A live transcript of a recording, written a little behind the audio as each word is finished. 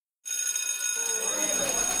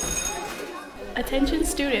Attention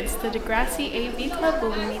students, the Degrassi AV Club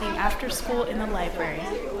will be meeting after school in the library.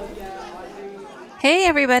 Hey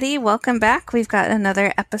everybody, welcome back. We've got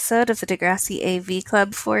another episode of the Degrassi AV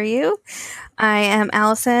Club for you. I am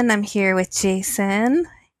Allison. I'm here with Jason.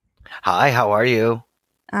 Hi, how are you?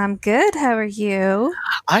 I'm good. How are you?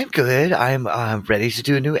 I'm good. I'm ready to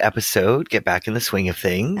do a new episode, get back in the swing of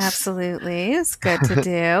things. Absolutely. It's good to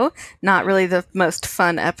do. Not really the most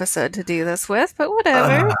fun episode to do this with, but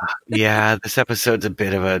whatever. Yeah, this episode's a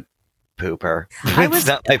bit of a pooper. I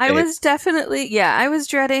was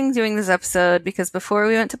dreading doing this episode because before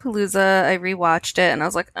we went to Palooza, I rewatched it and I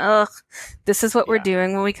was like, ugh, this is what we're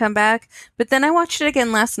doing when we come back. But then I watched it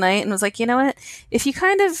again last night and was like, you know what? If you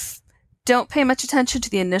kind of don't pay much attention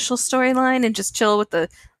to the initial storyline and just chill with the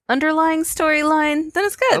underlying storyline, then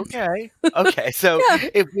it's good. Okay. So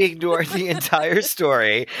if we ignore the entire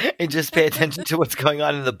story and just pay attention to what's going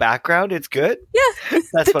on in the background, it's good? Yeah.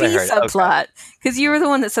 That's what I heard. Subplot. Because you were the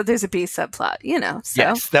one that said there's a B subplot, you know. So.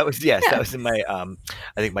 Yes, that was in my, I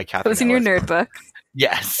think my Catherine. It was in your nerd book.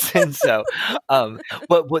 Yes. And so,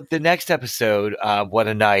 but the next episode, What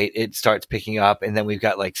a Night, it starts picking up, and then we've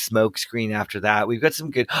got like Smoke Screen after that. We've got some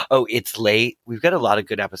good, It's Late. We've got a lot of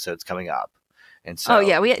good episodes coming up. And so,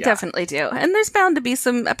 we definitely do. And there's bound to be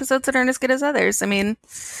some episodes that aren't as good as others. I mean,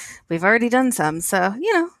 we've already done some, so,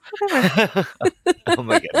 you know, whatever. Oh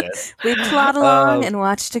my goodness. We plod along and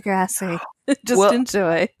watch Degrassi. Just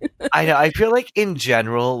enjoy. I know. I feel like in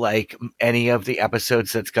general, like any of the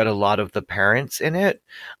episodes that's got a lot of the parents in it,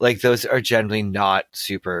 like those are generally not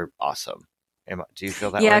super awesome. Do you feel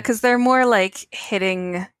that way? Yeah, because they're more like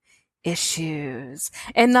hitting issues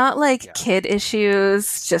and not like kid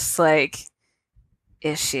issues, just like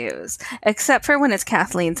issues, except for when it's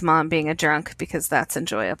Kathleen's mom being a drunk, because that's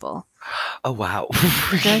enjoyable. Oh, wow.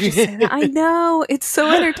 Did I just say that? I know. It's so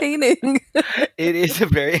entertaining. It is a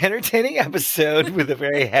very entertaining episode with a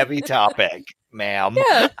very heavy topic, ma'am.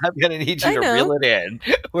 Yeah, I'm going to need you to reel it in.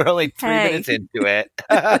 We're only 3 minutes into it.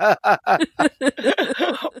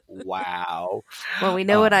 Wow. Well, we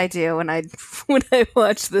know what I do when I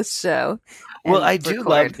watch this show. Well, I do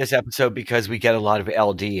love this episode because we get a lot of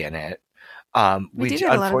LD in it. We do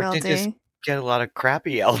get a lot of LD. Just get a lot of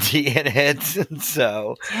crappy LD in it, and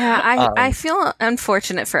so I feel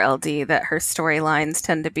unfortunate for LD that her storylines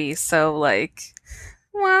tend to be so like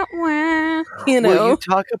wah, wah, you know. Well, you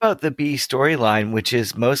talk about the B storyline, which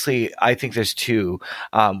is mostly, I think there's two.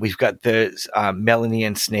 We've got the Melanie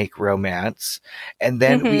and Snake romance, and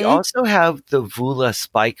then we also have the Vula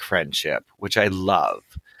Spike friendship, which I love,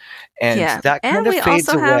 and that kind of fades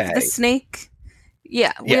away. And we also have the Snake.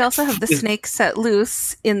 Yeah, we also have the snake set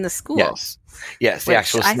loose in the school. Yes, the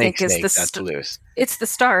actual snake that's loose. It's the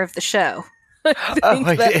star of the show.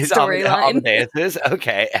 It's Amadeus.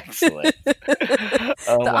 Okay, excellent. The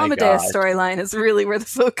Amadeus storyline is really where the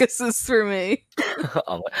focus is for me.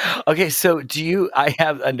 Okay, so I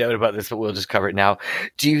have a note about this, but we'll just cover it now.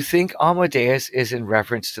 Do you think Amadeus is in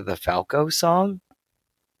reference to the Falco song?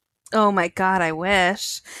 Oh my God, I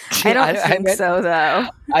wish. I don't think so, though.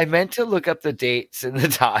 I meant to look up the dates and the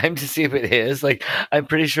time to see if it is. Like, I'm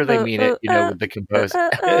pretty sure they mean it, with the composer.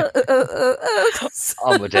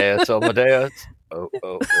 Amadeus. I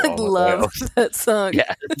love that song.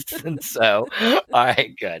 Yes, and so, all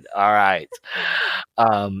right, good. All right.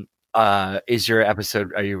 Is your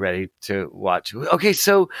episode, are you ready to watch? Okay,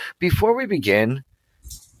 so before we begin,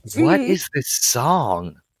 what is this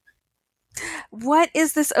song? What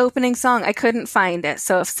is this opening song? I couldn't find it.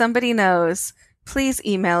 So if somebody knows, please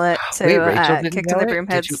email it to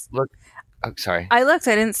KickToTheBroomheads. Oh, sorry. I looked.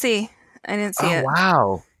 I didn't see it.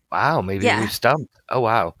 Wow. Maybe you stumped. Oh,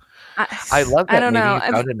 wow. I love that. I don't know.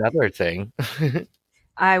 You found another thing.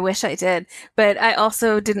 I wish I did, but I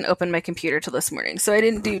also didn't open my computer till this morning, so I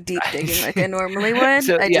didn't do deep digging like I normally would. I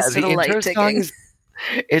just did a light digging.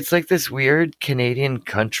 It's like this weird Canadian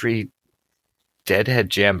country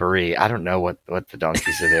Deadhead Jamboree. I don't know what the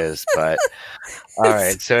donkeys it is, but all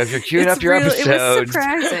right. So if you're queuing up your episode, it was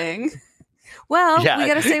surprising. Well, we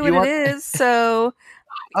got to say what it is. So,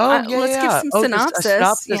 let's give some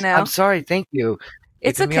synopsis. I'm sorry. Thank you.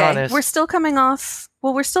 It's okay. We're still coming off the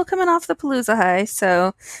Palooza high,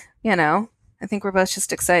 so I think we're both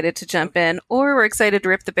just excited to jump in, or we're excited to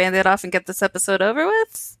rip the Band-Aid off and get this episode over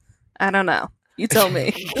with. I don't know. You tell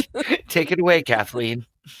me. Take it away, Kathleen.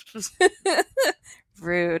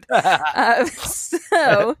 Rude.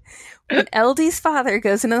 So, when LD's father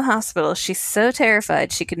goes into the hospital, she's so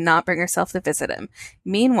terrified she could not bring herself to visit him.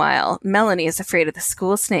 Meanwhile, Melanie is afraid of the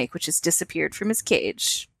school snake, which has disappeared from his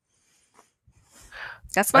cage.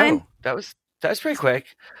 That's fine. That was pretty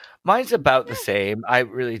quick. Mine's about the same. I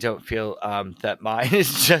really don't feel that mine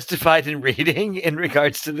is justified in reading in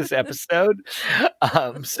regards to this episode.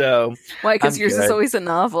 So Why? Because I'm yours is good. always a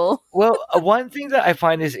novel. Well, one thing that I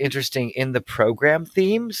find is interesting in the program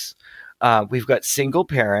themes, we've got single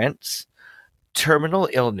parents, terminal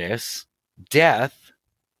illness, death,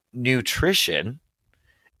 nutrition,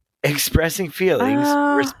 expressing feelings,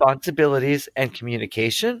 Uh, responsibilities, and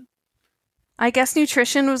communication. I guess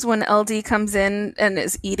nutrition was when LD comes in and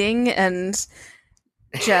is eating, and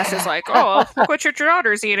Jess is like, "Oh, look what your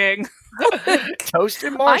daughter's eating."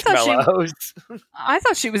 Toasted I thought she- marshmallows. I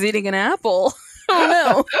thought she was eating an apple. Oh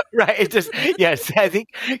no! Right. It just, yes, I think,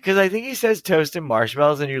 because I think he says toasted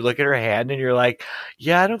marshmallows, and you look at her hand and you're like,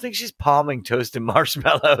 yeah, I don't think she's palming toasted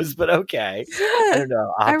marshmallows, but okay. I Yeah, don't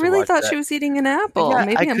know. I really thought she was eating an apple. Yeah, I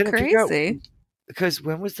Maybe I'm couldn't figure out- crazy. Because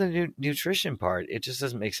when was the nutrition part? It just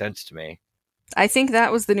doesn't make sense to me. I think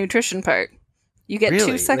that was the nutrition part. You get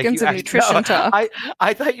Really? 2 seconds you of actually- nutrition no, talk.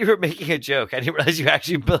 I thought you were making a joke. I didn't realize you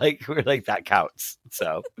actually were like, that counts.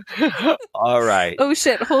 So, all right. Oh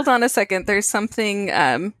shit, hold on a second. There's something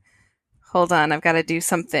hold on, I've got to do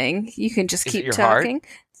something. You can just Is it keep your heart? talking.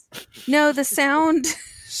 No, the sound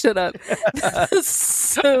shut up. That's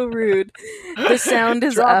so rude. The sound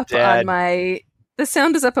is Drop up dead. on my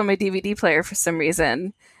DVD player for some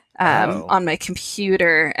reason. Oh. On my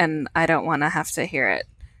computer, and I don't want to have to hear it.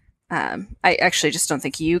 I actually just don't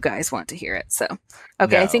think you guys want to hear it. So,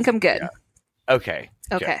 okay, I No, think I'm good. yeah. Okay.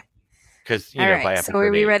 Okay. Because, All right. So are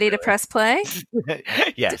we ready to press play?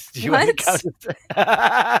 Yes. Do you want to count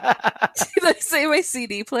Did I say my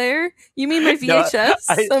CD player? You mean my No,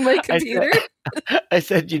 VHS on my computer? I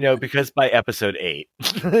said, because by episode 8.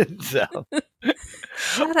 So,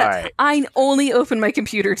 Shut all up. right. I only open my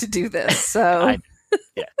computer to do this, so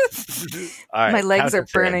Yes. All right. my legs count are us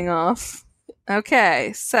in. burning off.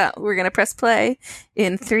 Okay, so we're going to press play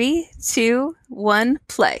in 3, 2, 1,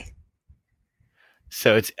 play.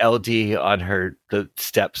 So it's LD on the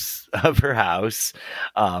steps of her house.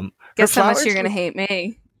 Her Guess how much flowers you're going to hate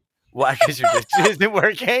me. Why? Because your dish isn't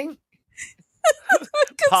working? 'Cause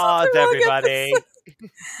Pause, of the wrong everybody.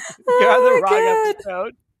 episode. You're on Oh the my wrong God.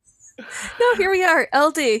 episode. No, here we are.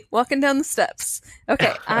 LD, walking down the steps.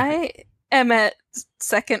 Okay, I am at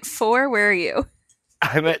second 4. Where are you?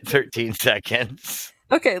 I'm at 13 seconds.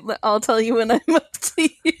 Okay, I'll tell you when I'm up to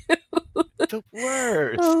you. The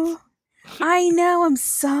worst. Oh, I know, I'm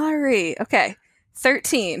sorry. Okay,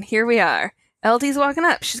 13. Here we are. LD's walking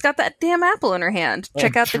up. She's got that damn apple in her hand. And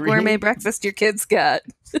Check out the 3. gourmet breakfast your kids got.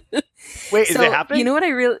 Wait, is it happening? You know what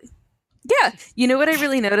I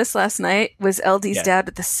really noticed last night was LD's Yes. dad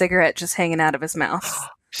with the cigarette just hanging out of his mouth.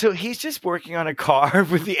 So he's just working on a car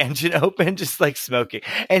with the engine open, just like smoking.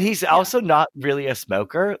 And he's also not really a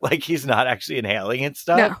smoker. Like he's not actually inhaling and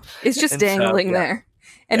stuff. No, it's just And so, dangling yeah. there.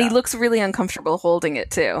 And he Yeah. looks really uncomfortable holding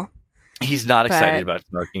it too. He's not excited But- about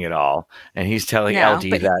smoking at all. And he's telling No, LD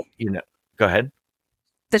but- that, go ahead.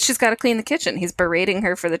 That she's got to clean the kitchen. He's berating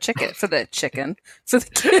her for the kitchen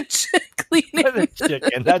cleaning. The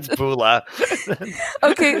chicken. That's Bula.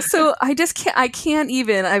 Okay, so I can't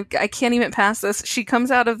even pass this. She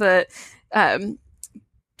comes out of the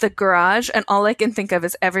garage, and all I can think of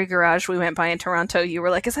is every garage we went by in Toronto. You were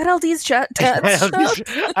like, "Is that LD's dad's shop?"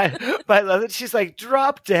 But I love that she's like,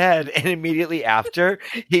 drop dead. And immediately after,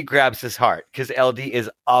 he grabs his heart because LD is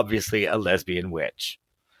obviously a lesbian witch.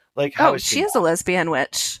 Like, how Oh, is she is a lesbian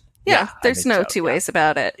witch. Yeah, Yeah, I there's think no so, two yeah. ways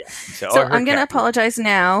about it. Yeah, So or her I'm going to character. apologize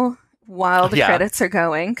now while the Yeah. credits are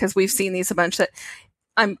going, because we've seen these a bunch. That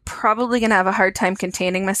I'm probably going to have a hard time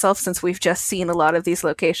containing myself since we've just seen a lot of these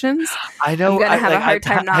locations. I know. I'm gonna have a hard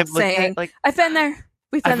time not I'm looking at, saying, like, I've been there.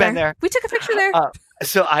 We've I've been there. We took a picture there.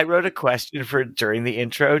 So I wrote a question for during the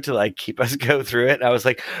intro to like keep us go through it. And I was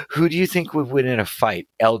like, who do you think would win in a fight,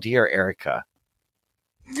 LD or Erica?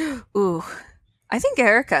 Ooh, I think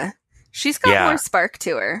Erica. She's got Yeah. more spark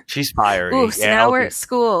to her. She's fiery. Ooh, so Yeah, now LD. we're at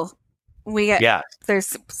school. We get Yeah.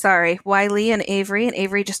 there's Wiley and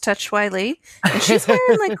Avery just touched Wiley, and she's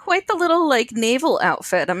wearing like quite the little like naval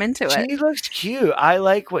outfit. I'm into it. She looks cute. I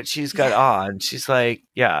like what she's got on. She's like,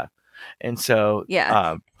 yeah. And so,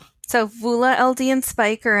 Yeah. So Vula, LD, and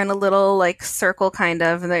Spike are in a little like circle kind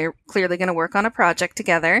of, and they're clearly going to work on a project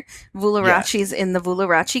together. Vularachi's in the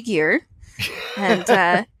Vularachi gear,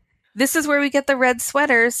 and this is where we get the red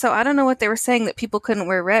sweaters. So I don't know what they were saying that people couldn't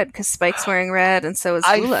wear red because Spike's wearing red, and so is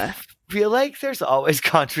Vula. I feel like there's always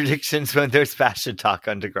contradictions when there's fashion talk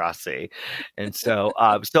on Degrassi. And so,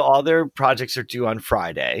 so all their projects are due on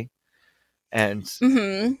Friday. And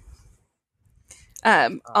Mm-hmm.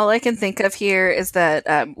 All I can think of here is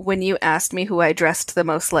that when you asked me who I dressed the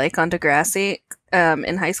most like on Degrassi,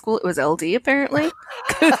 in high school, it was LD apparently.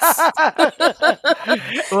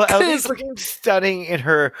 Well, Ellie's looking stunning in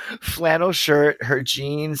her flannel shirt, her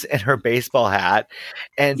jeans, and her baseball hat.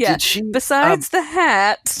 And Yeah, did she? besides the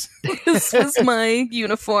hat, this was my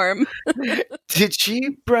uniform. Did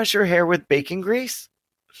she brush her hair with bacon grease?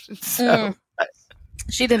 So,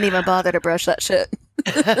 She didn't even bother to brush that shit.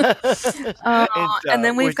 And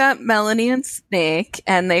then we've got Melanie and Snake,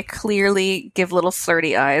 and they clearly give little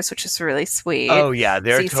flirty eyes, which is really sweet. Oh yeah,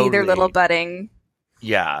 they're so you see their little budding.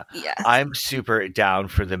 Yeah. Yeah, I'm super down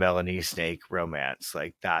for the Melanie Snake romance.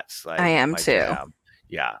 Like that's like I am my too. jam.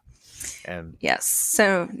 Yeah. And yes.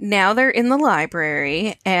 So now they're in the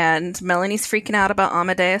library, and Melanie's freaking out about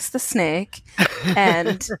Amadeus the snake,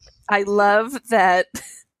 and I love that.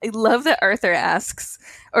 I love that Arthur asks,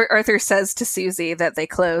 or Arthur says to Susie that they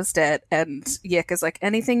closed it, and Yick is like,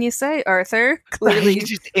 "Anything you say, Arthur." Clearly, he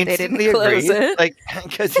just they instantly didn't close agrees, it. like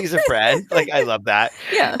because he's a friend. Like I love that.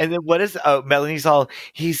 Yeah. And then what is? Oh, Melanie's all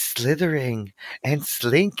he's slithering and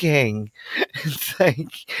slinking. It's like,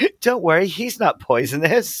 don't worry, he's not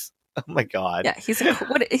poisonous. Oh my god. Yeah, he's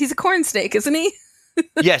a corn snake, isn't he?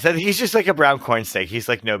 Yes, and he's just like a brown corn snake. He's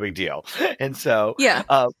like no big deal. And so Yeah.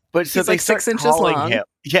 But so He's they like start 6 inches calling long. him.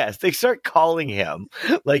 Yes, they start calling him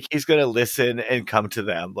like he's going to listen and come to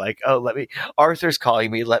them. Like, oh, Arthur's calling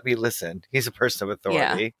me. Let me listen. He's a person of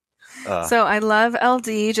authority. So I love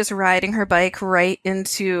LD just riding her bike right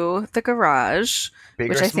into the garage. Big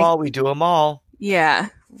which or I small, think- we do them all. Yeah,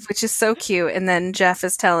 which is so cute. And then Jeff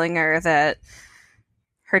is telling her that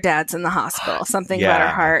her dad's in the hospital, something about her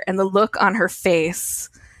Yeah. heart, and the look on her face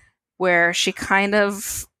where she kind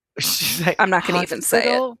of, She's like, I'm not going to even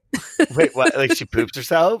say it. "Hospital?" Wait, what? Like she poops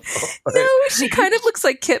herself? Or- No, she kind of looks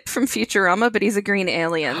like Kip from Futurama, but he's a green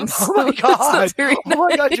alien. Oh my so it's not god! very Oh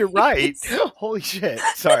my god, nice. you're right. Holy shit!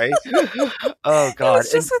 Sorry. Oh god!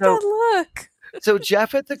 It's just And with that look. so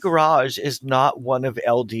Jeff at the garage is not one of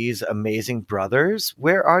LD's amazing brothers.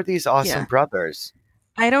 Where are these awesome Yeah. brothers?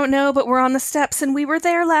 I don't know, but we're on the steps and we were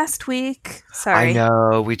there last week. Sorry. I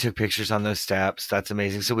know. We took pictures on those steps. That's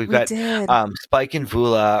amazing. So we've We got did. Spike and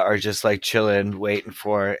Vula are just like chilling, waiting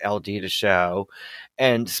for LD to show.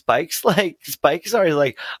 And Spike's already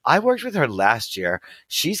like, I worked with her last year.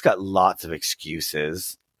 She's got lots of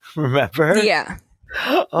excuses. Remember? Yeah.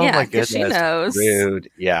 Oh Yeah, my 'cause goodness. she knows. Rude.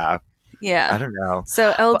 Yeah. I Yeah. don't know.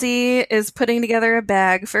 So LD is putting together a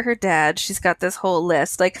bag for her dad. She's got this whole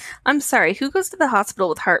list. Like, I'm sorry, who goes to the hospital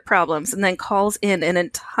with heart problems and then calls in an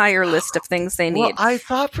entire list of things they Well, need? I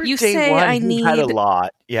thought for You day say, one I he had a need-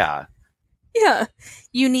 lot. Yeah. Yeah.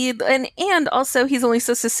 You need, and also he's only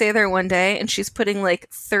supposed to stay there one day, and she's putting like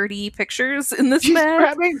 30 pictures in this She's bag.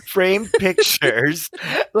 grabbing framed pictures,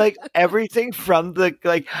 like everything from the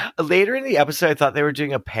later in the episode. I thought they were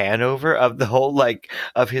doing a pan over of the whole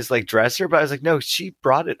of his dresser, but I was like, no, she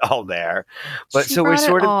brought it all there. But She so we're brought it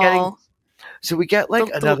sort of all. getting. So we get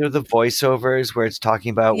The- another of the voiceovers where it's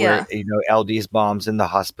talking about Yeah. where LD's mom's in the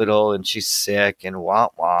hospital and she's sick and wah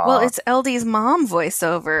wah. Well, it's LD's mom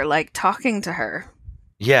voiceover, like talking to her.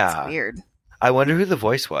 yeah. It's weird. I wonder who the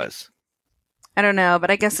voice was. I don't know,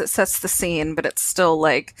 but I guess it sets the scene, but it's still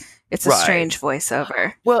like, it's a Right. strange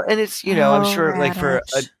voiceover. Well, and it's I'm Oh, sure for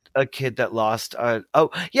Raditch. a kid that lost.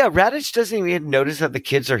 Raditch doesn't even notice that the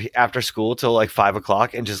kids are after school till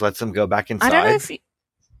 5:00 and just lets them go back inside. I don't know if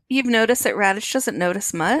you've noticed that Raditch doesn't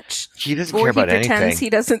notice much. He doesn't Or care he about pretends anything. he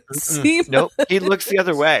doesn't see. Nope, he looks the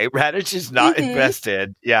other way. Raditch is not Mhm.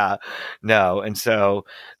 invested. Yeah, no. And so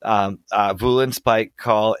Vula and Spike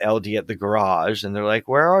call LD at the garage, and they're like,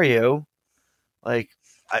 "Where are you?" Like,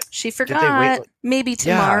 She they wait, forgot. Maybe Yeah.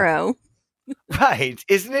 tomorrow. right?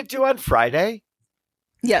 Isn't it due on Friday?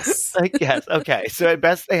 Yes. Yes. Okay. So at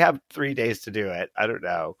best they have 3 days to do it. I don't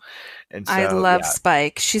know. And so, I love yeah.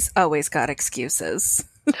 Spike. She's always got excuses.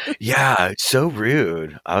 Yeah, it's so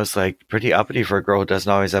rude. I was like pretty uppity for a girl who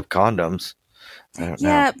doesn't always have condoms. I don't know.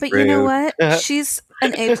 Yeah, but you know Rude. what? She's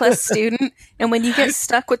an A+ student, and when you get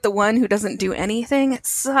stuck with the one who doesn't do anything, it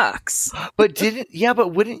sucks. But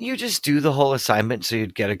wouldn't you just do the whole assignment so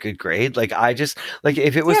you'd get a good grade? If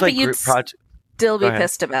it was Yeah, but you'd group project, Still be Go ahead.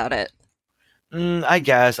 pissed about it. I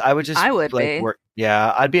guess I would just I would be. work.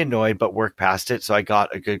 Yeah, I'd be annoyed, but work past it so I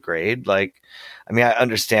got a good grade. I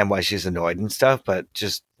understand why she's annoyed and stuff, but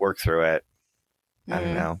just work through it. I don't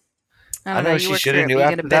Mm. know. I I don't know know. she You work should through have it, knew but you're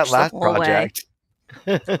after gonna that bitch the last whole way. project.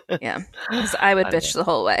 Yeah, 'Cause I would I bitch the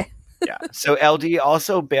whole way. Yeah. So LD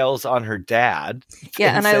also bails on her dad.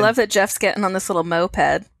 Yeah, and I said- love that Jeff's getting on this little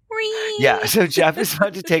moped. Yeah, so Jeff is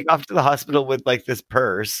about to take off to the hospital with this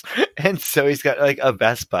purse, and so he's got a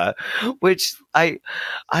Vespa, which I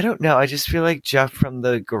don't know. I just feel like Jeff from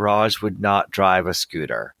the garage would not drive a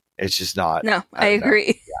scooter. It's just not. No, I don't know.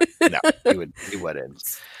 agree. Yeah, no, he wouldn't.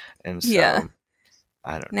 And so Yeah.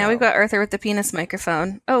 I don't Now know. we've got Arthur with the penis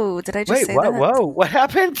microphone. Oh, did I just say that? Whoa, what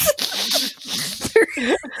happened?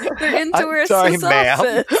 They're in I'm Doris's sorry, ma'am.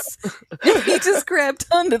 office. And he just grabbed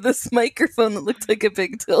onto this microphone that looked like a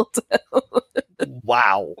big dildo.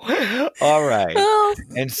 Wow. All right. Oh,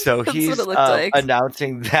 And so that's he's what it looked like.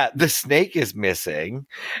 announcing that the snake is missing.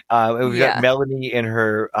 And we've Yeah. got Melanie in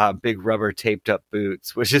her big rubber taped up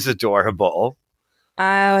boots, which is adorable.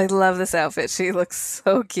 I love this outfit. She looks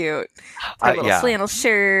so cute. Her little Yeah. flannel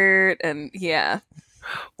shirt, and yeah.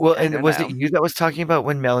 Well, I and don't was know. it you that was talking about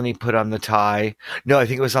when Melanie put on the tie? No, I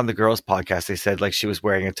think it was on the girls' podcast. They said like she was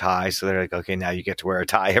wearing a tie, so they're like, okay, now you get to wear a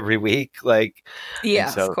tie every week. Like, Yeah,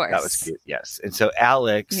 and so of course. that was cute. Yes, and so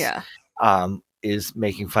Alex, Yeah. is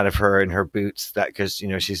making fun of her and her boots that because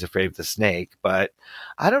she's afraid of the snake. But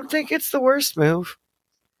I don't think it's the worst move.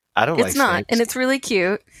 I don't like It's not, snakes. and it's really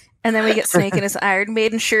cute. And then we get Snake in his Iron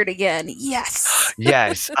Maiden shirt again. Yes.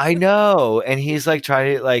 Yes, I know. And he's like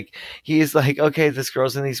trying to he's like, okay, this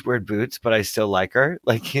girl's in these weird boots, but I still like her.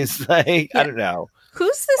 Like he's like, I Yeah. don't know.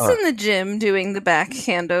 Who's this in the gym doing the back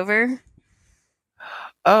handover?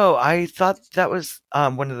 Oh, I thought that was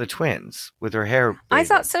one of the twins with her hair. I braided.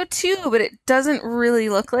 thought so too, but it doesn't really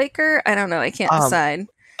look like her. I don't know. I can't decide.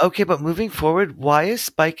 Okay, but moving forward, why is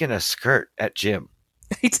Spike in a skirt at gym?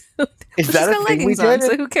 I don't. Is She's that a got thing we leggings on, did?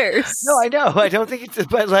 so who cares? No, I know. I don't think it's,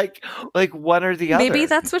 but like one or the other. Maybe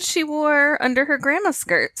that's what she wore under her grandma's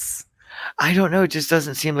skirts. I don't know. It just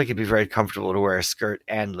doesn't seem like it'd be very comfortable to wear a skirt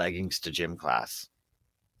and leggings to gym class.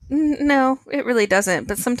 No, it really doesn't.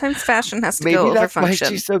 But sometimes fashion has to Maybe go over that's why function.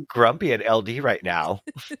 she's so grumpy at LD right now.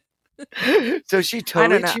 So she I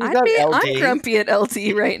totally don't know. chews out LD. I'm grumpy at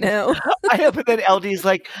LT right now. I know, but then LD's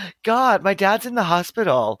like, God, my dad's in the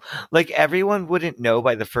hospital. Like everyone wouldn't know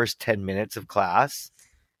by the first 10 minutes of class.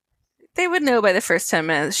 They would know by the first 10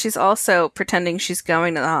 minutes. She's also pretending she's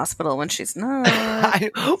going to the hospital when she's not.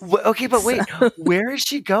 Okay, but wait, where is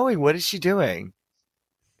she going? What is she doing?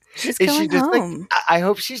 She's Is going she just home. I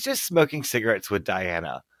hope she's just smoking cigarettes with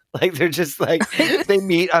Diana. Like they're just like they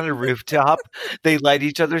meet on a rooftop, they light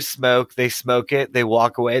each other's smoke, they smoke it, they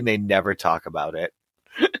walk away, and they never talk about it.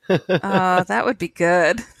 Oh, that would be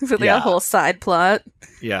good. For Yeah. a whole side plot.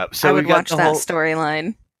 Yeah, so I we would got watch the that whole.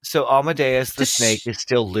 storyline. So Amadeus the Just snake is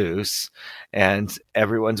still loose, and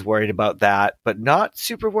everyone's worried about that, but not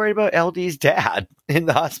super worried about LD's dad in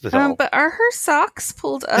the hospital. But are her socks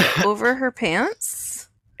pulled up over her pants?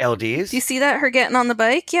 LD's? Do you see that? Her getting on the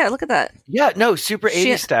bike? Yeah, look at that. Yeah, no, super 80s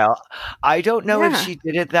She- style. I don't know if Yeah. she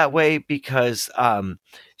did it that way because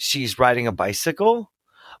she's riding a bicycle,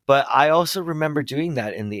 but I also remember doing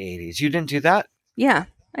that in the 80s. You didn't do that? Yeah.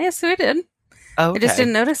 Yes, so I did. Oh, I just okay.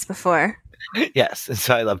 didn't notice before. Yes, and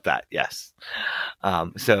so I love that. Yes.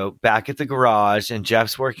 So back at the garage, and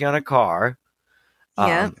Jeff's working on a car.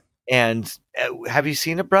 Yeah. And have you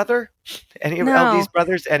seen a brother? Any of No. LD's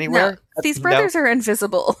brothers anywhere? No, these brothers are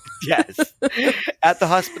invisible. Yes. At the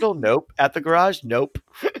hospital? Nope. At the garage? Nope.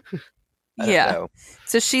 I don't Yeah. know.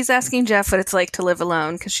 So she's asking Jeff what it's like to live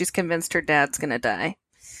alone because she's convinced her dad's going to die.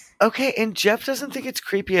 Okay, and Jeff doesn't think it's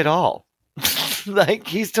creepy at all. Like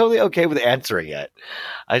he's totally okay with answering it.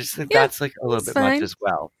 I just think Yeah, that's like a little it's bit fine. much as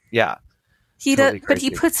well. Yeah. He Totally does, but he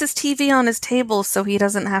creepy. puts his TV on his table so he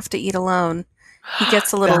doesn't have to eat alone. He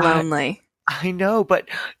gets a little That- lonely. I know, but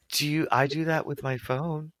I do that with my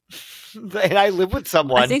phone. And I live with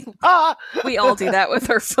someone. I think Ah! we all do that with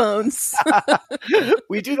our phones.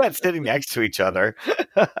 We do that sitting next to each other.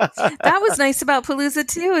 That was nice about Palooza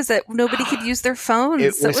too, is that nobody could use their phones.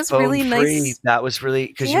 It was really phone-free. nice. That was really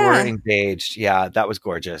because you were Yeah. engaged. Yeah, that was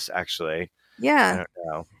gorgeous, actually. I Yeah. don't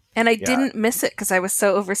know. And I Yeah. didn't miss it because I was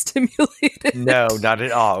so overstimulated. No, not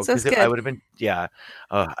at all. So it's Because I good. would have been. Yeah.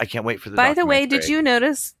 I can't wait for the. By the way, did documentary. you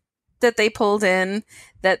notice that they pulled in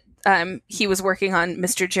that he was working on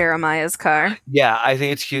Mr. Jeremiah's car? Yeah, I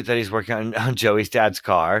think it's cute that he's working on Joey's dad's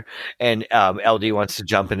car, and LD wants to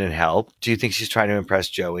jump in and help. Do you think she's trying to impress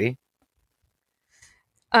Joey?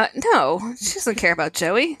 No, she doesn't care about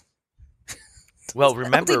Joey. Well,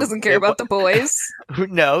 remember, He doesn't care about the boys.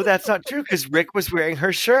 No, that's not true because Rick was wearing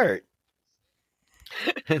her shirt,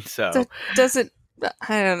 and so So- Doesn't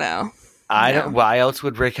I don't know. I no. don't. Why else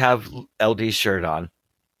would Rick have LD's shirt on?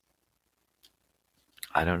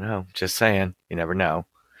 I don't know. Just saying. You never know.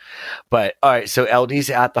 But all right, so LD's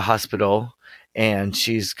at the hospital, and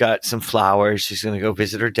she's got some flowers. She's going to go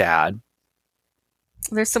visit her dad.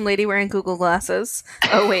 There's some lady wearing Google glasses.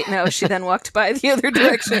 Oh wait, no, she then walked by the other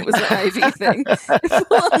direction. It was an IV thing.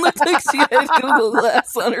 It looked like she had Google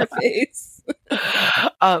Glass on her face.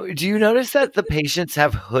 Do you notice that the patients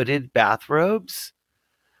have hooded bathrobes?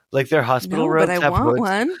 Like their hospital No, robes but I have want hoods.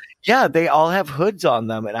 one. Yeah, they all have hoods on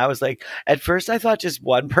them. And I was like, at first I thought just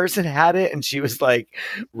one person had it and she was like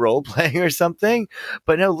role playing or something.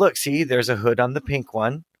 But no, look, see, there's a hood on the pink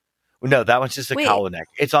one. No, that one's just a Wait. cowl neck.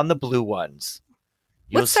 It's on the blue ones.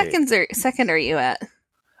 You'll What see. second are you at?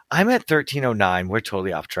 I'm at 1309. We're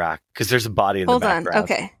totally off track because there's a body in Hold the on. background.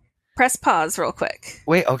 Okay. Press pause real quick.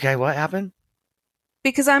 Wait, okay, what happened?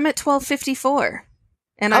 Because I'm at 12:54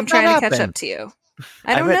 and I'm How'd that trying to catch happen? up to you.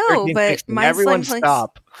 I I'm don't at know, but 13:16. my Everyone slime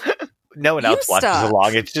stop. No one You else watches stop.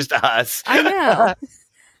 along. It's just us. I know.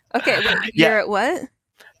 Okay, wait, Yeah. you're at what?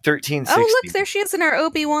 1360. Oh, look, there she is in our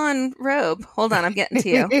Obi-Wan robe. Hold on, I'm getting to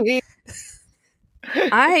you.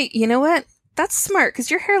 You know what? That's smart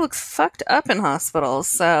because your hair looks fucked up in hospitals.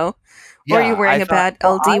 So, or are you wearing a bad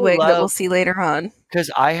LD wig that we'll see later on?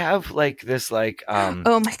 Because I have like this, like,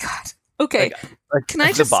 Oh my god. Okay, like can I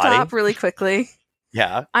the just body. stop really quickly?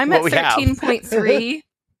 Yeah. I'm What at we have. 13.3.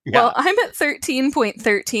 Yeah. Well, I'm at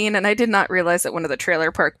 13.13, and I did not realize that one of the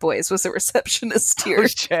trailer park boys was a receptionist here. Oh,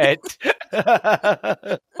 shit.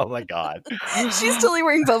 Oh my god. She's totally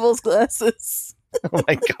wearing Bubbles glasses. Oh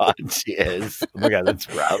my god, she is. Oh my god, that's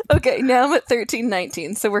rough. Okay, now I'm at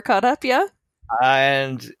 13.19, so we're caught up, yeah?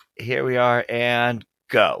 And here we are, and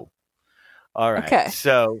go. All right. Okay.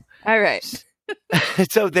 So All right.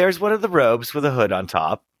 so there's one of the robes with a hood on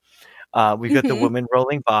top. We've got the Mhm. woman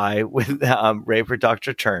rolling by with Raver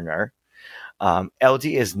Dr. Turner. LD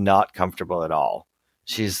is not comfortable at all.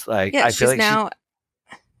 She's like, Yeah, I feel she's like now.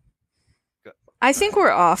 I think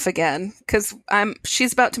we're off again because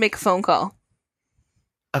she's about to make a phone call.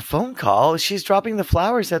 a phone call. She's dropping the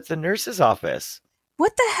flowers at the nurse's office.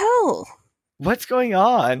 What the hell? What's going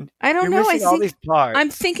on? I don't You're know. missing all these parts. I'm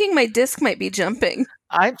thinking my disc might be jumping.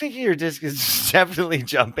 I'm thinking your disc is definitely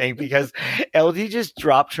jumping because LD just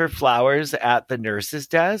dropped her flowers at the nurse's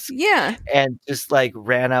desk Yeah. and just like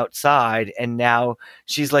ran outside, and now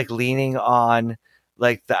she's like leaning on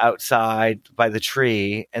like the outside by the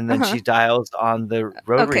tree, and then Uh-huh. she dials on the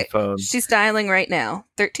rotary Okay. phone. She's dialing right now.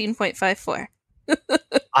 13.54.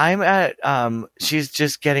 I'm at she's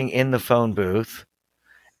just getting in the phone booth,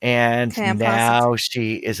 and Okay, I'm now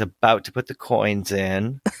she is about to put the coins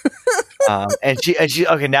in. And she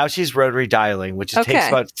okay, now she's rotary dialing, which takes Okay.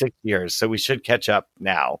 about 6 years, so we should catch up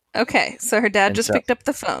now. Okay, so her dad And just so- picked up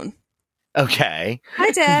the phone. Okay.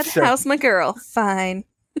 Hi, Dad. So- How's my girl? Fine.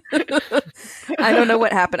 I don't know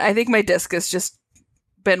what happened. I think my disc has just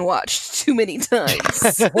been watched too many times.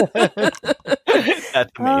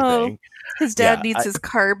 That's amazing. His dad Yeah, needs his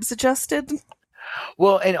carbs adjusted.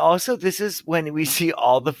 Well, and also this is when we see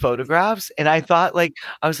all the photographs, and I thought like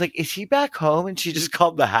I was like, is he back home? And she just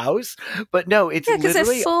called the house, but no, it's Yeah, because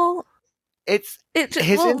literally it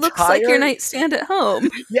his looks like your entire- nightstand at home.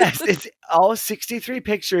 yes, it's all 63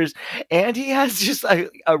 pictures, and he has just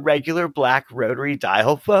a regular black rotary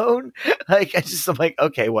dial phone. Like I'm like,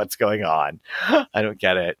 okay, what's going on? I don't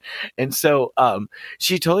get it. And so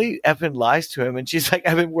she totally effing lies to him, and she's like,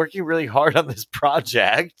 I've been working really hard on this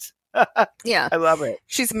project. Yeah. I love it.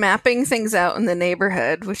 She's mapping things out in the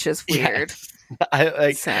neighborhood, which is weird. Yes. I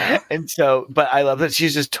like So- and so but I love that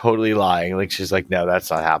she's just totally lying. Like she's like, no, that's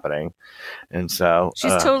not happening. And so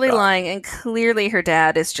She's totally lying, and clearly her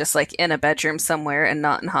dad is just like in a bedroom somewhere and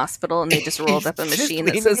not in hospital, and they just rolled up a He's just machine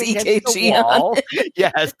that leaning says against the EKG on wall. it.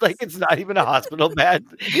 Yes, like it's not even a hospital bed.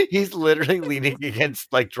 He's literally leaning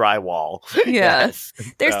against like drywall. Yeah. Yes.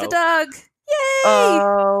 There's So- the dog. Yay!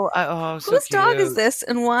 Oh, so Whose dog is cute. this,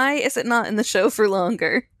 and why is it not in the show for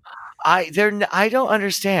longer? I don't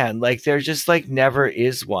understand. Like there just like never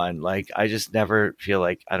is one. Like I just never feel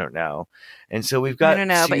like I don't know. And so we've got don't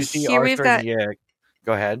know, but Susie, here we've Arthur, got- and Yick.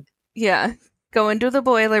 Go ahead. Yeah. Go into the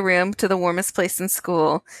boiler room to the warmest place in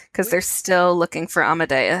school because they're still looking for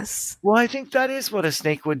Amadeus. Well, I think that is what a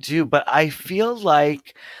snake would do, but I feel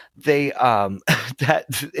like they that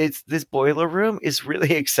it's this boiler room is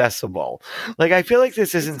really accessible. Like I feel like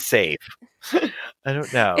this isn't safe. I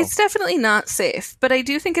don't know. It's definitely not safe, but I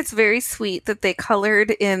do think it's very sweet that they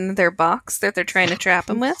colored in their box that they're trying to trap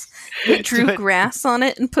him with. They drew But- grass on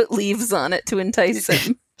it and put leaves on it to entice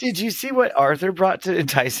him. Did you see what Arthur brought to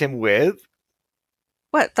entice him with?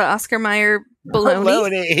 What, the Oscar Mayer bologna?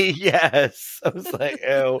 Bologna, yes. I was like,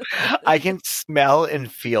 oh, I can smell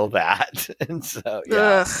and feel that. And so,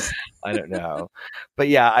 yeah, Ugh. I don't know. But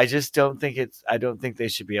yeah, I just don't think I don't think they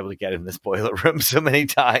should be able to get in this boiler room so many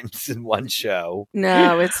times in one show.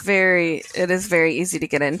 No, it is very easy to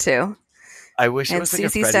get into. I wish it And was like a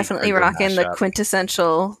Susie's Freddy definitely Krueger rocking the mashup.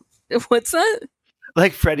 quintessential. What's that?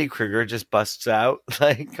 Like Freddy Krueger just busts out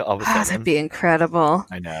like all of a Ah, sudden. that'd be incredible.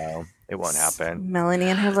 I know. It won't happen. Melanie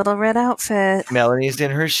in her little red outfit. Melanie's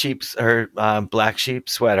in her black sheep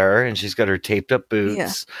sweater, and she's got her taped up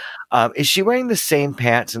boots. Yeah. Is she wearing the same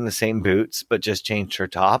pants and the same boots, but just changed her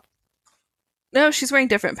top? No, she's wearing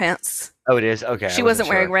different pants. Oh, it is? Okay. She wasn't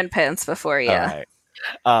wearing red pants before, yeah.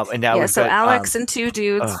 Right. And now so got, Alex and two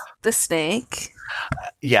dudes, the snake.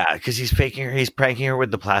 Yeah, because he's pranking her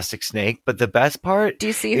with the plastic snake. But the best part, do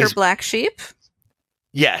you see her black sheep?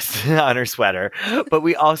 Yes, on her sweater. But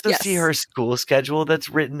we also see her school schedule that's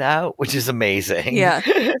written out, which is amazing. Yeah.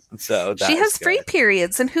 So she has free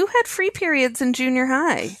periods. And who had free periods in junior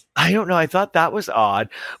high? I don't know. I thought that was odd.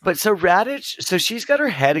 But so Raditch, so she's got her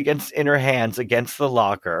head in her hands against the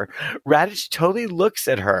locker. Raditch totally looks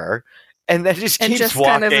at her and then just keeps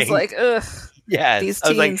walking. Kind of is like, ugh. Yes. These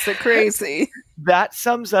teens are crazy. That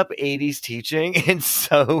sums up 80s teaching in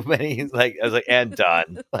so many, I was like, and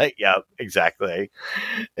done. Yep, exactly.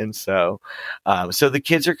 And so the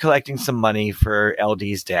kids are collecting some money for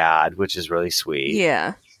LD's dad, which is really sweet.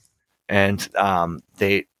 Yeah. And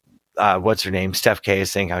they, what's her name? Steph K is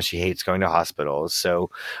saying how she hates going to hospitals.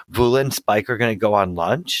 So Vula and Spike are going to go on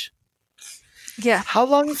lunch. Yeah. How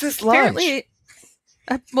long is this lunch?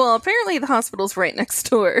 Apparently the hospital's right next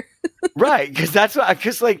door. Right, because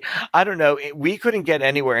I don't know, we couldn't get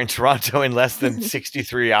anywhere in Toronto in less than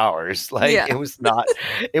 63 hours. It was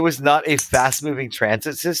not a fast-moving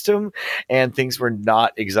transit system, and things were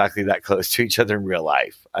not exactly that close to each other in real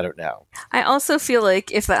life. I don't know. I also feel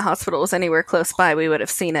like if that hospital was anywhere close by, we would have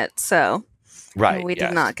seen it. So right, we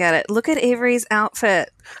did not get it. Look at Avery's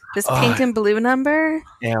outfit. This pink and blue number.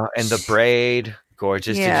 Yeah, and the braid,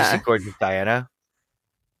 gorgeous. Yeah. Did you see gorgeous Diana?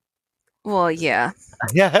 Well, yeah.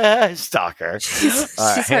 Yeah, stalker. She's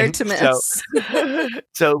hard to miss.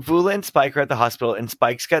 So Vula and Spike are at the hospital, and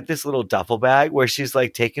Spike's got this little duffel bag where she's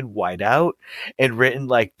taken white out and written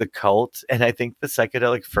the cult and I think the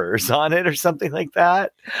psychedelic furs on it or something like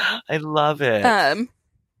that. I love it.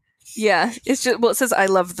 Yeah, it's just it says I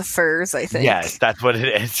love the furs, I think. Yes, that's what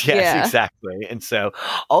it is. Yes, exactly. And so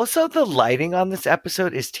also the lighting on this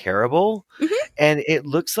episode is terrible. Mm-hmm. And it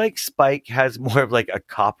looks like Spike has more of a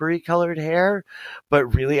coppery colored hair,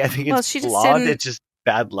 but really I think it's blonde. It's just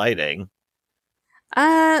bad lighting.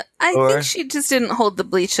 I think she just didn't hold the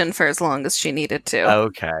bleach in for as long as she needed to.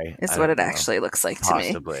 Okay. Is what it actually looks like to me.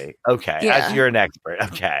 Possibly. Okay. Yeah. As you're an expert.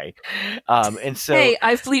 Okay. And so. Hey,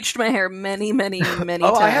 I've bleached my hair many, many, many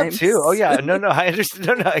times. I have too. Oh, yeah. No, I understand.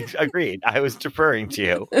 No, I agreed. I was deferring to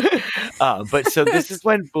you. But so this is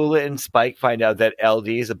when Bula and Spike find out that LD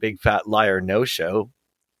is a big fat liar no-show.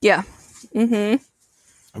 Yeah.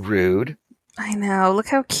 Mm-hmm. Rude. I know. Look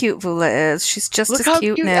how cute Vula is. She's just as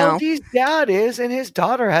cute now. Look how cute LD's dad is, and his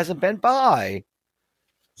daughter hasn't been by.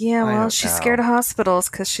 Yeah, well, she's scared of hospitals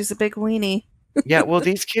because she's a big weenie. Yeah, well,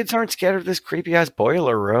 these kids aren't scared of this creepy-ass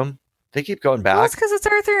boiler room. They keep going back. Well, it's because it's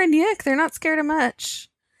Arthur and Yick. They're not scared of much.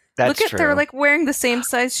 That's true. They're wearing the same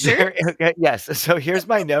size shirt. Yes. So here's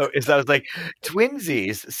my note: I was like,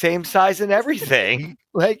 twinsies, same size and everything.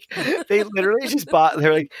 They literally just bought.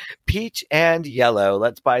 They're peach and yellow.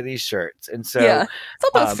 Let's buy these shirts. And so they'll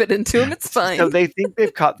both fit into them. It's fine. So they think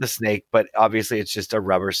they've caught the snake, but obviously it's just a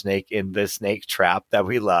rubber snake in the snake trap that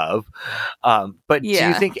we love. But do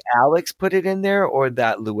you think Alex put it in there, or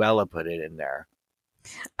that Luella put it in there?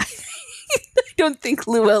 I don't think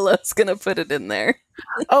Luella's going to put it in there.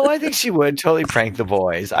 Oh, I think she would totally prank the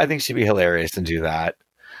boys. I think she'd be hilarious and do that.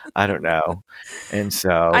 I don't know. And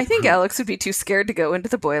so I think Alex would be too scared to go into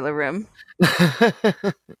the boiler room. I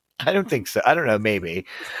don't think so. I don't know, maybe.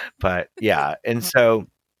 But yeah. And so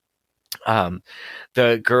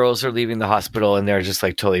the girls are leaving the hospital and they're just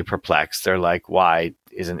totally perplexed. They're like, why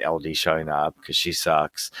isn't LD showing up? Because she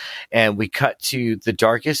sucks. And we cut to the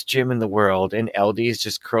darkest gym in the world, and LD is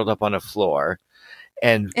just curled up on a floor.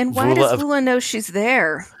 And why does Vula know she's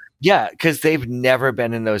there? Yeah, because they've never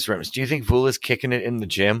been in those rooms. Do you think Vula's kicking it in the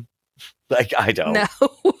gym? I don't. No.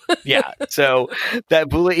 Yeah. So that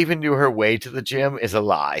Vula even knew her way to the gym is a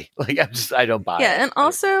lie. I don't buy it. Yeah, and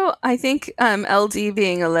also I think LD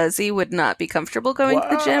being a lesi would not be comfortable going to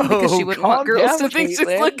the gym because she wouldn't want girls to think she's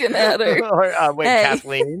looking at her. Or,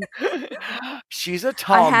 Kathleen. She's a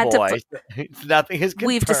tomboy. Nothing is confirmed.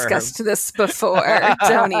 We've discussed this before.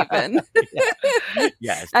 Don't even.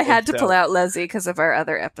 Yes. I had to pull out Leslie because of our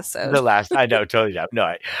other episode. I know, totally.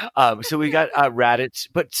 No. So we got Raditch,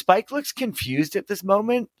 but Spike looks confused at this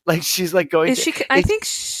moment. She's going. I think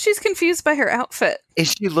she's confused by her outfit.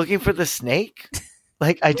 Is she looking for the snake?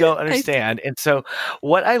 I don't understand. And so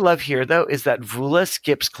what I love here, though, is that Vula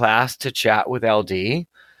skips class to chat with LD,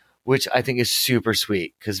 which I think is super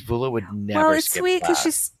sweet because Vula would never. Well, it's sweet because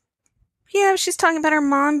she's talking about her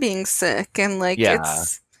mom being sick and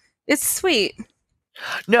it's It's sweet.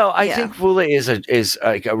 No, I Yeah. think Vula is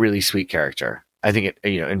like a really sweet character. I think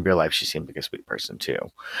in real life she seemed like a sweet person too.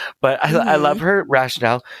 But I love her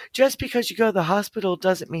rationale. Just because you go to the hospital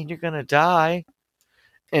doesn't mean you're gonna die.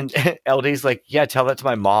 And LD's like, yeah, tell that to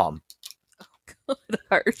my mom.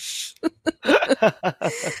 Harsh.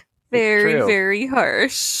 Very, True. very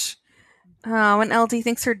harsh. Oh, and LD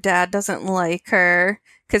thinks her dad doesn't like her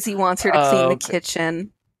because he wants her to clean the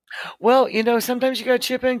kitchen. Well, sometimes you gotta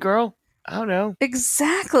chip in, girl. I don't know.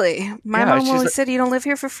 Exactly. My mom always said you don't live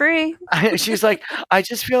here for free. She's like, I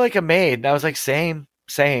just feel like a maid. And I was like, same.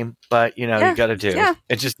 But, you gotta do. Yeah.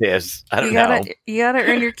 It just is. I don't know. You gotta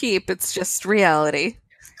earn your keep. It's just reality.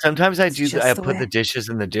 Sometimes I put the dishes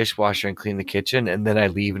in the dishwasher and clean the kitchen, and then I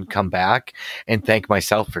leave and come back and thank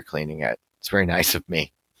myself for cleaning it. It's very nice of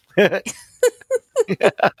me.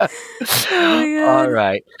 All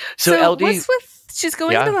right. So LD, she's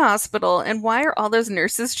going to the hospital, and why are all those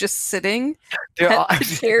nurses just sitting at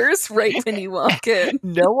the chairs right when you walk in?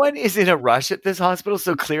 No one is in a rush at this hospital,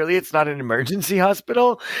 so clearly it's not an emergency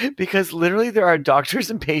hospital, because literally there are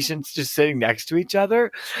doctors and patients just sitting next to each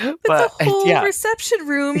other. But the whole reception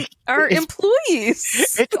room are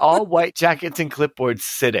employees. It's all white jackets and clipboards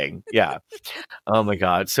sitting. Yeah. Oh my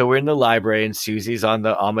God. So we're in the library and Susie's on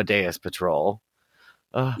the Amadeus patrol.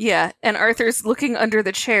 Yeah, and Arthur's looking under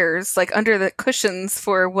the chairs, like under the cushions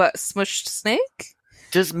for what, smushed snake?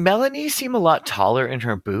 Does Melanie seem a lot taller in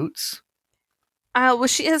her boots? Well,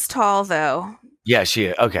 she is tall, though. Yeah, she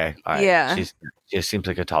is. Okay, all right. Yeah. She just seems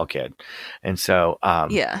like a tall kid. And so,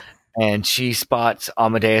 yeah. And she spots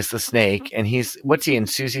Amadeus the snake, and what's he in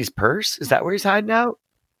Susie's purse? Is that where he's hiding out?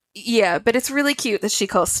 Yeah, but it's really cute that she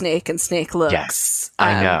calls Snake and Snake looks. Yes,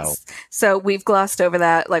 I know. So we've glossed over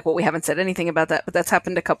that. Like, we haven't said anything about that, but that's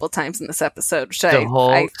happened a couple times in this episode, which I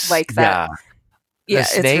like that. Yeah,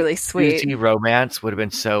 it's really sweet. Susie romance would have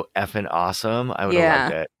been so effing awesome. I would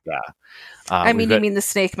have loved it. Yeah. You mean the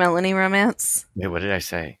Snake Melanie romance? Wait, what did I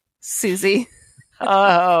say? Susie.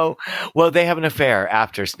 Oh, well, they have an affair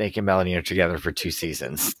after Snake and Melanie are together for 2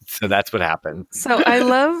 seasons. So that's what happened. So I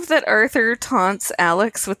love that Arthur taunts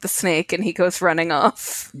Alex with the snake and he goes running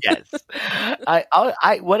off. Yes.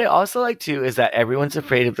 What I also like too is that everyone's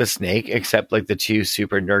afraid of the snake except like the 2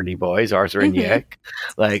 super nerdy boys, Arthur and Yick.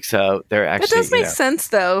 Like, so they're actually. It does make sense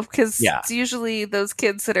though, because it's usually those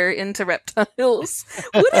kids that are into reptiles.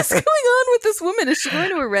 What is going on with this woman? Is she going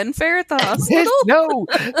to a Ren fair at the hospital? No,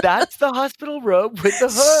 that's the hospital robe with the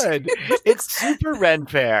hood. It's super Ren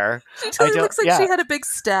fair. She totally looks like she had a big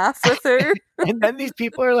staff with her. And then these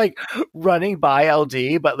people are like running by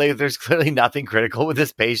LD, but like there's clearly nothing critical with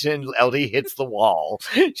this patient. LD hits the wall.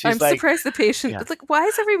 I'm surprised the patient. It's like, why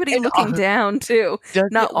is everybody looking down too?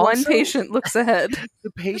 Not one patient looks ahead.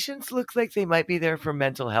 The patients look like they might be there for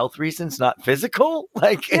mental health reasons, not physical.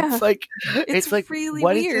 Like it's like really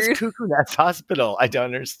what weird. Is this Cuckoo Nest hospital? I don't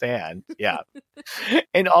understand. Yeah,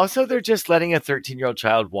 and also they're just letting a 13-year-old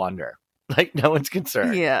child wander. Like no one's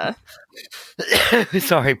concerned. Yeah.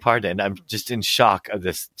 Sorry, pardon. I'm just in shock of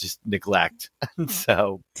this just neglect.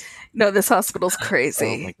 So no, this hospital's crazy.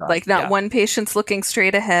 Oh my God. Like not one patient's looking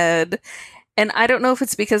straight ahead. And I don't know if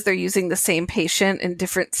it's because they're using the same patient in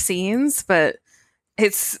different scenes, but I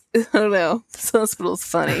don't know. This hospital's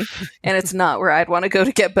funny. And it's not where I'd want to go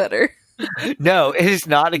to get better. No, it is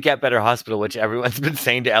not a Get Better hospital, which everyone's been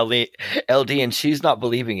saying to LD, and she's not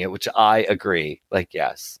believing it, which I agree. Like,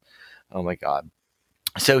 yes. Oh my God.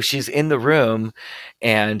 So she's in the room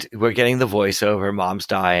and we're getting the voiceover. Mom's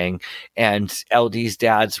dying and LD's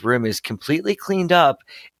dad's room is completely cleaned up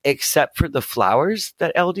except for the flowers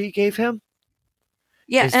that LD gave him.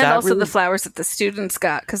 Yeah. And also the flowers that the students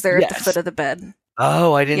got because they're at the foot of the bed.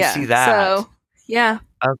 Oh, I didn't see that. So, yeah.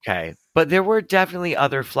 Okay. But there were definitely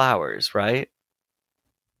other flowers, right?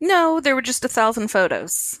 No, there were just 1,000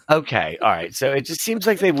 photos. Okay, all right. So it just seems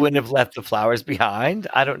like they wouldn't have left the flowers behind.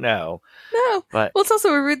 I don't know. No, but well, it's also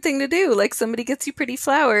a rude thing to do. Like somebody gets you pretty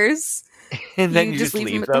flowers, and then you just leave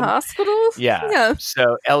them at the hospital. Yeah.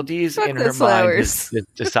 So LD's in her mind has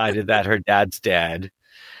decided that her dad's dead,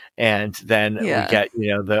 and then we get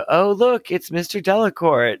look, it's Mr.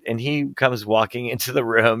 Delacourt, and he comes walking into the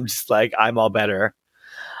room just like I'm all better.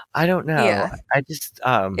 I don't know. Yeah. I just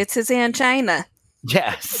it's his angina.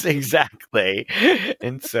 Yes, exactly.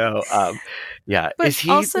 And so, But is he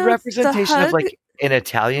the representation of like an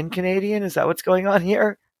Italian Canadian? Is that what's going on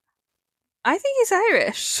here? I think he's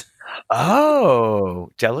Irish.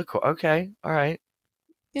 Oh, Delacour. Okay, all right.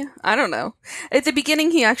 Yeah, I don't know. At the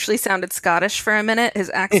beginning, he actually sounded Scottish for a minute.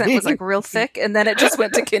 His accent was like real thick, and then it just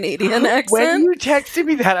went to Canadian accent. When you texted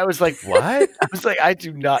me that, I was like, what? I was like, I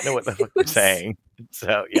do not know what the fuck you're saying.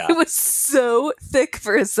 So yeah. It was so thick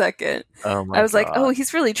for a second. Oh my I was like, God. oh,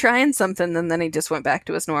 he's really trying something. And then he just went back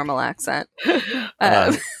to his normal accent.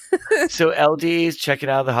 So LD is checking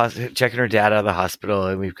her dad out of the hospital,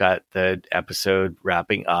 and we've got the episode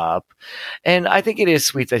wrapping up. And I think it is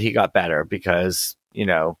sweet that he got better because,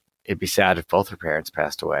 it'd be sad if both her parents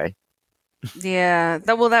passed away. Yeah.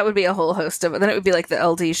 That would be a whole host of it. Then it would be like the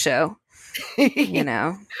LD show,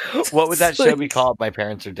 What would that show be called? My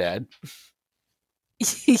Parents Are Dead?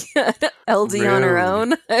 Yeah, LD on her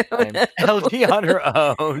own. I don't know. LD on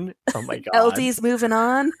her own. Oh my God. LD's moving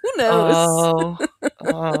on. Who knows?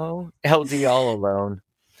 Oh, LD all alone.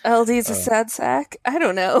 LD's a sad sack. I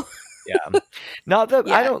don't know. Yeah, not the.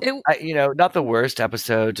 Yeah, I don't. Not the worst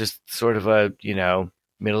episode. Just sort of a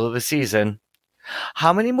middle of the season.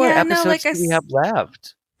 How many more episodes do we have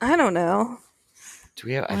left? I don't know. Do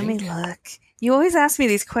we have? Let me look. You always ask me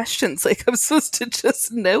these questions like I'm supposed to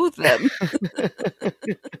just know them.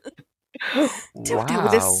 Don't know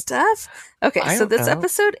this stuff. Okay, so this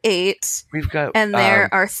episode 8. We've got, and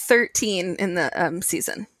there are 13 in the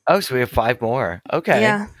season. Oh, so we have 5 more. Okay,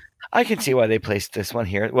 yeah. I can see why they placed this one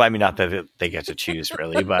here. Well, I mean, not that they get to choose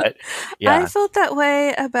really, but yeah. I felt that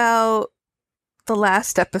way about the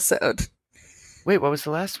last episode. Wait, what was the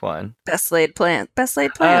last one? Best laid plans.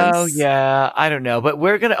 Oh, yeah. I don't know. But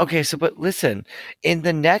we're going to... Okay, but listen. In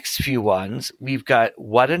the next few ones, we've got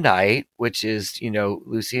What a Night, which is,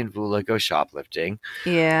 Lucy and Vula go shoplifting.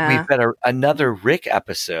 Yeah. We've got another Rick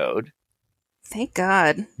episode. Thank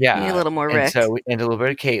God. Yeah. We need a little more Rick. And a little bit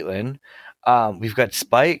of Caitlin. We've got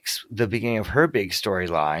Spike's, the beginning of her big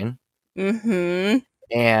storyline. Mm-hmm.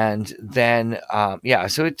 And then,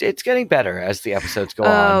 so it's getting better as the episodes go on.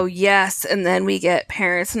 Oh, yes. And then we get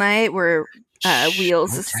Parents' Night where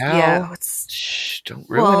Wheels is... Yeah. Don't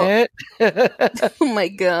ruin it. Oh, my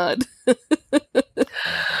God.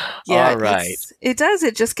 Yeah. All right. It does.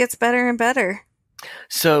 It just gets better and better.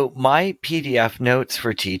 So my PDF notes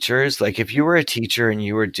for teachers, like if you were a teacher and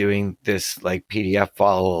you were doing this like PDF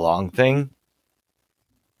follow along thing,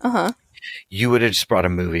 you would have just brought a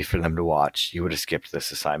movie for them to watch. You would have skipped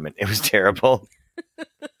this assignment. It was terrible.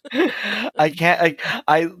 I can't,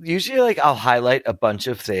 I usually I'll highlight a bunch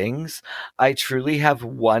of things. I truly have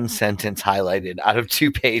one sentence highlighted out of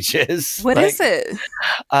 2 pages. What is it?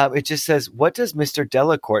 It just says, what does Mr.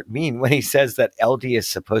 Delacourt mean when he says that LD is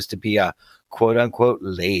supposed to be a quote unquote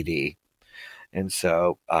lady? And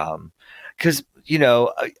so, because,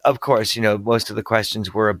 of course, most of the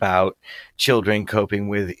questions were about children coping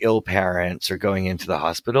with ill parents or going into the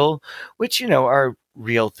hospital, which, are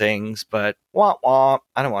real things, but womp womp.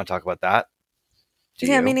 I don't want to talk about that. Do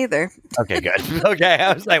you? Me neither. Okay, good. Okay.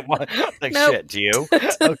 I was like, what? Like, nope. Shit, do you?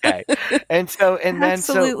 Okay. And then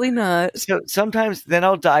absolutely not. So sometimes then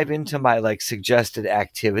I'll dive into my suggested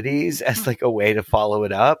activities as a way to follow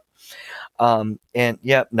it up. And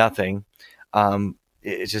nothing.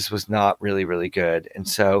 It just was not really, really good. And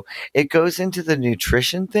so it goes into the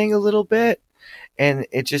nutrition thing a little bit. And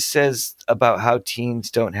it just says about how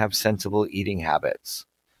teens don't have sensible eating habits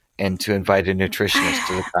and to invite a nutritionist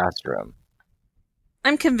to the classroom.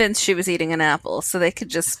 I'm convinced she was eating an apple, so they could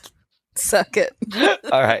just suck it.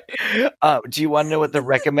 All right. Do you want to know what the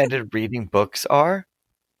recommended reading books are?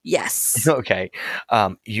 Yes. Okay.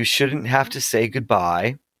 You Shouldn't Have to Say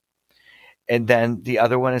Goodbye. And then the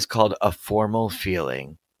other one is called A Formal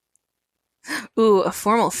Feeling. Ooh, A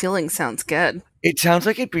Formal Feeling sounds good. It sounds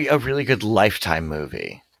like it'd be a really good Lifetime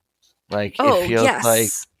movie. It feels like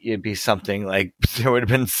it'd be something there would have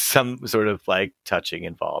been some sort of touching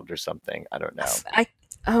involved or something. I don't know.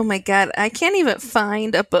 Oh my God. I can't even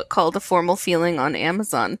find a book called A Formal Feeling on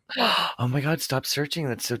Amazon. Oh my God. Stop searching.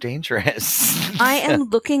 That's so dangerous. I am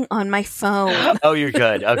looking on my phone. Oh, you're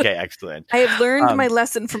good. Okay. Excellent. I have learned my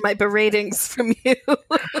lesson from my beratings from you.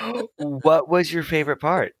 What was your favorite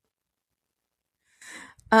part?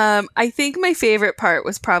 I think my favorite part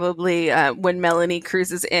was probably when Melanie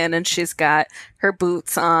cruises in and she's got her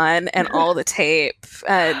boots on and all the tape.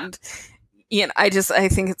 And, I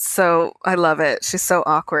think it's so, I love it. She's so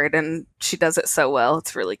awkward and she does it so well.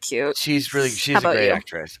 It's really cute. She's a great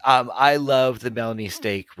actress. I love the Melanie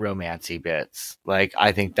Stake romancy bits.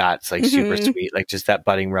 I think that's super sweet. Just that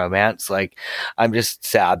budding romance. I'm just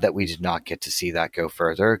sad that we did not get to see that go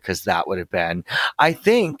further because that would have been, I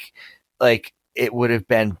think, it would have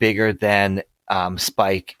been bigger than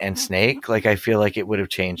Spike and Snake. I feel like it would have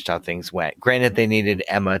changed how things went. Granted, they needed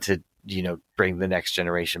Emma to, bring the next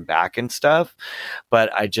generation back and stuff.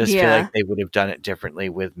 But I just feel like they would have done it differently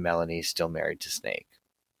with Melanie still married to Snake.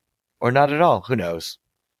 Or not at all. Who knows?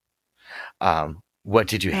 What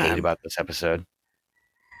did you hate about this episode?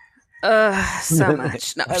 So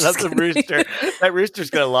much. No, I love the rooster. That rooster's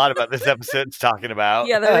got a lot about this episode it's talking about.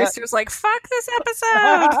 Yeah, the rooster's like, fuck this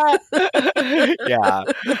episode. Yeah.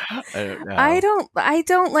 I don't know. I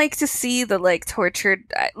don't like to see the like tortured,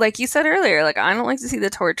 like you said earlier, like I don't like to see the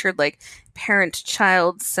tortured like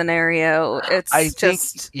parent-child scenario. It's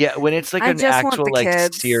when it's like an actual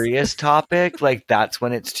like serious topic, like that's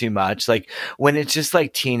when it's too much. Like when it's just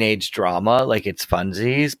like teenage drama, like it's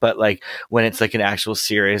funsies, but like when it's like an actual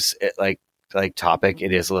serious like topic,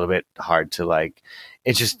 it is a little bit hard to like.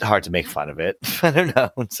 It's just hard to make fun of it. I don't know.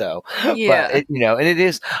 So, yeah, but and it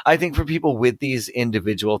is, I think for people with these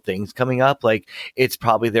individual things coming up, like it's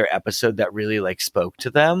probably their episode that really like spoke to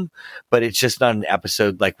them, but it's just not an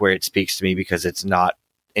episode like where it speaks to me because it's not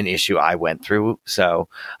an issue I went through. So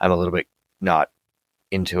I'm a little bit not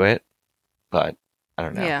into it, but I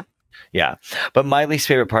don't know. Yeah. Yeah. But my least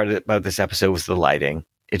favorite part about this episode was the lighting.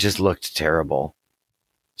 It just looked terrible.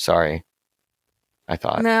 Sorry. I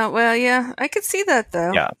thought. No, well, yeah, I could see that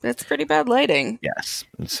though. Yeah. It's pretty bad lighting. Yes.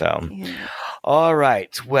 So, all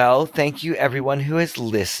right. Well, thank you everyone who is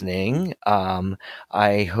listening.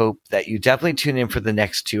 I hope that you definitely tune in for the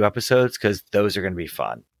next 2 episodes because those are going to be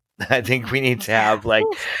fun. I think we need to have like,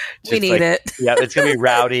 we need it. Yeah, it's going to be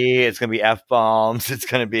rowdy. It's going to be F-bombs. It's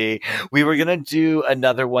going to be, we were going to do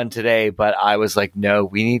another one today, but I was like, no,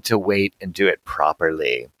 we need to wait and do it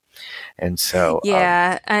properly. And so,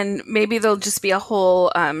 and maybe there'll just be a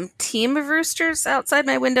whole team of roosters outside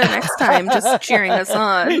my window next time, just cheering us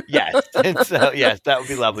on. Yes, and so that would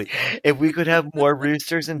be lovely. If we could have more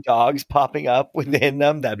roosters and dogs popping up within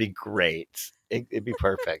them, that'd be great. It'd be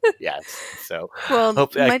perfect. Yes. So, well,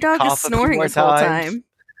 my dog is snoring this whole time.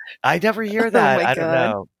 I never hear that. I don't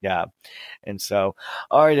God. know. Yeah. And so,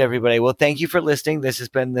 all right, everybody. Well, thank you for listening. This has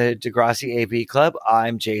been the Degrassi AV Club.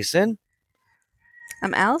 I'm Jason.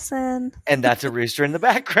 I'm Allison. And that's a rooster in the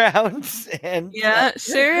background. And yeah,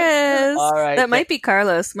 sure is. All right. That might be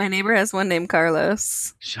Carlos. My neighbor has one named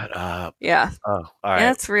Carlos. Shut up. Yeah. Oh, all right. Yeah,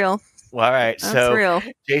 that's real. Well, all right. That's so real.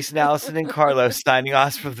 Jason, Allison, and Carlos signing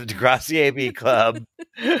off from the Degrassi AV Club.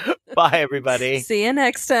 Bye, everybody. See you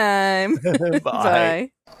next time. Bye.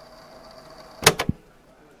 Bye.